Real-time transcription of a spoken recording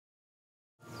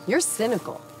You're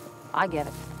cynical. I get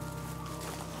it.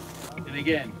 And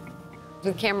again.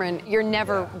 With Cameron, you're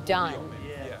never done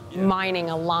mining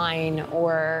a line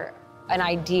or an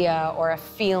idea or a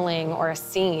feeling or a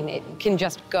scene. It can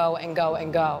just go and go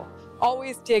and go.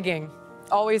 Always digging,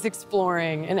 always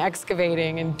exploring and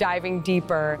excavating and diving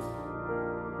deeper.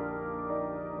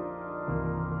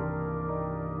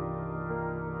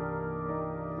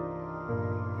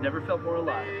 Never felt more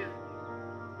alive.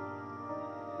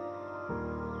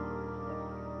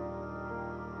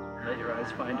 Let your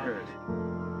eyes find hers.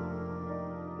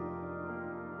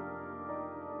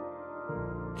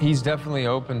 He's definitely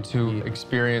open to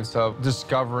experience of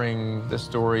discovering the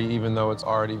story, even though it's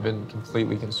already been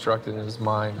completely constructed in his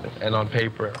mind and on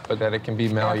paper, but that it can be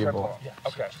malleable. Yeah,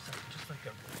 okay.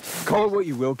 Call it what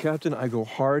you will, Captain. I go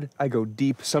hard, I go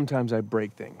deep, sometimes I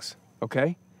break things,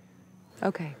 okay?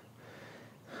 Okay.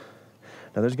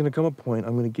 Now, there's gonna come a point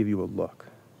I'm gonna give you a look.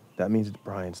 That means it's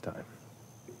Brian's time.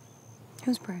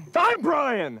 Who's Brian? I'm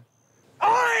Brian!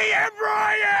 I am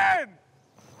Brian!